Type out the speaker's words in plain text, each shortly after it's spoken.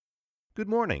Good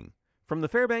morning. From the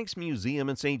Fairbanks Museum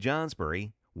in St.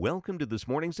 Johnsbury, welcome to this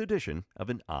morning's edition of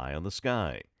An Eye on the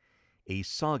Sky. A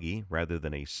soggy rather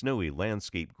than a snowy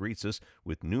landscape greets us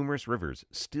with numerous rivers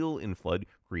still in flood,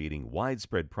 creating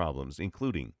widespread problems,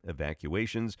 including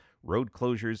evacuations, road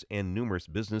closures, and numerous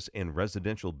business and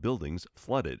residential buildings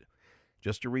flooded.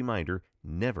 Just a reminder,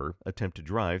 never attempt to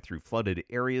drive through flooded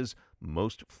areas.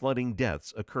 Most flooding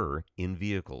deaths occur in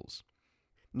vehicles.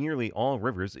 Nearly all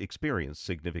rivers experienced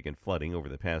significant flooding over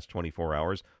the past 24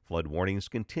 hours. Flood warnings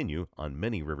continue on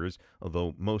many rivers.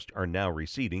 Although most are now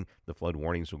receding, the flood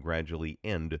warnings will gradually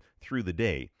end through the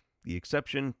day. The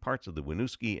exception, parts of the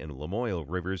Winooski and Lamoille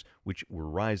rivers, which were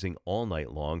rising all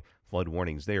night long. Flood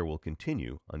warnings there will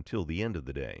continue until the end of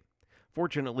the day.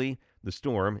 Fortunately, the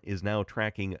storm is now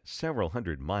tracking several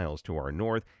hundred miles to our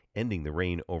north, ending the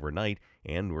rain overnight,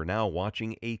 and we're now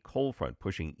watching a cold front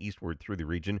pushing eastward through the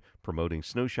region, promoting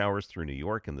snow showers through New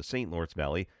York and the St. Lawrence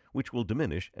Valley, which will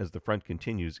diminish as the front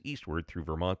continues eastward through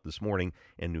Vermont this morning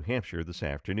and New Hampshire this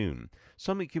afternoon.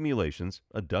 Some accumulations,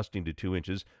 a dusting to 2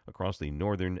 inches across the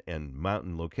northern and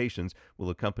mountain locations, will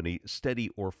accompany steady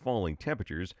or falling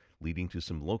temperatures, leading to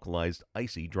some localized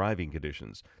icy driving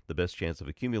conditions. The best chance of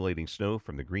accumulating snow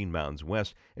from the Green Mountains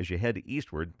west. As you head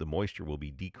eastward, the moisture will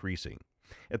be decreasing.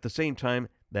 At the same time,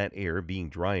 that air being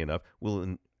dry enough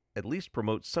will at least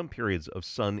promote some periods of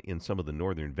sun in some of the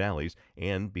northern valleys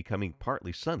and becoming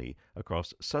partly sunny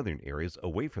across southern areas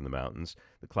away from the mountains.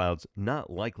 The clouds not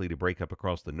likely to break up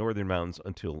across the northern mountains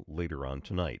until later on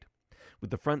tonight. With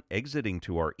the front exiting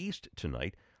to our east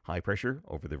tonight, high pressure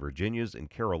over the Virginias and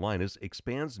Carolinas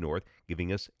expands north,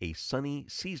 giving us a sunny,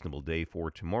 seasonable day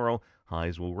for tomorrow.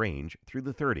 Highs will range through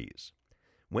the 30s.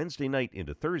 Wednesday night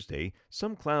into Thursday,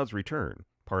 some clouds return,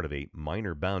 part of a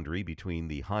minor boundary between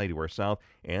the high to our south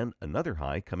and another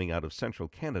high coming out of central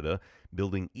Canada,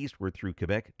 building eastward through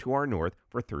Quebec to our north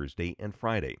for Thursday and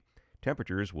Friday.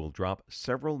 Temperatures will drop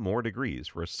several more degrees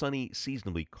for a sunny,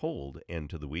 seasonably cold end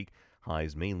to the week.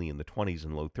 Highs mainly in the 20s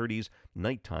and low 30s,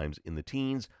 night times in the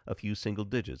teens, a few single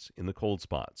digits in the cold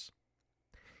spots.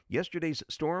 Yesterday's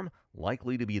storm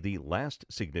likely to be the last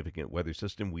significant weather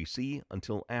system we see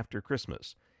until after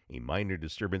Christmas. A minor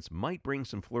disturbance might bring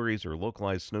some flurries or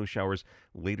localized snow showers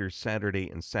later Saturday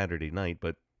and Saturday night,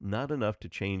 but not enough to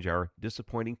change our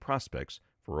disappointing prospects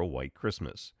for a white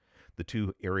Christmas. The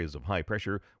two areas of high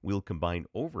pressure will combine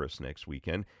over us next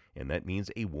weekend, and that means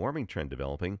a warming trend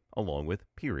developing along with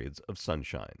periods of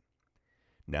sunshine.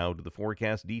 Now to the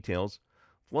forecast details.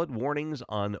 Flood warnings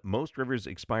on most rivers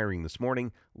expiring this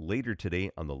morning, later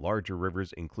today on the larger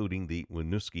rivers, including the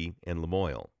Winooski and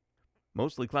Lamoille.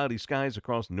 Mostly cloudy skies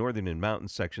across northern and mountain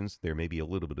sections. There may be a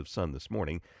little bit of sun this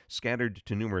morning. Scattered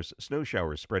to numerous snow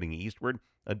showers spreading eastward.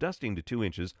 A dusting to 2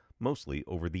 inches, mostly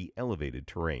over the elevated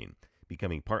terrain.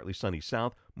 Becoming partly sunny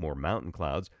south, more mountain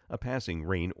clouds, a passing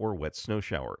rain or wet snow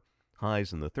shower.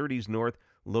 Highs in the 30s north,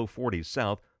 low 40s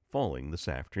south, falling this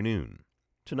afternoon.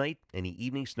 Tonight, any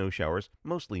evening snow showers,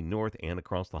 mostly north and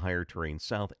across the higher terrain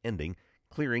south, ending,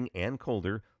 clearing and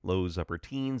colder, lows upper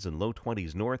teens and low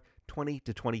 20s north, 20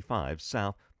 to 25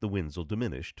 south. The winds will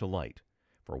diminish to light.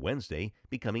 For Wednesday,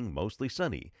 becoming mostly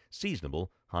sunny,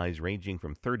 seasonable, highs ranging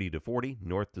from 30 to 40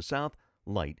 north to south,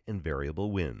 light and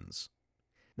variable winds.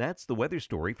 That's the weather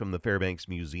story from the Fairbanks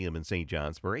Museum in St.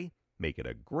 Johnsbury. Make it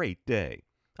a great day.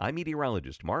 I'm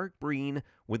meteorologist Mark Breen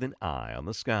with An Eye on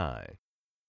the Sky.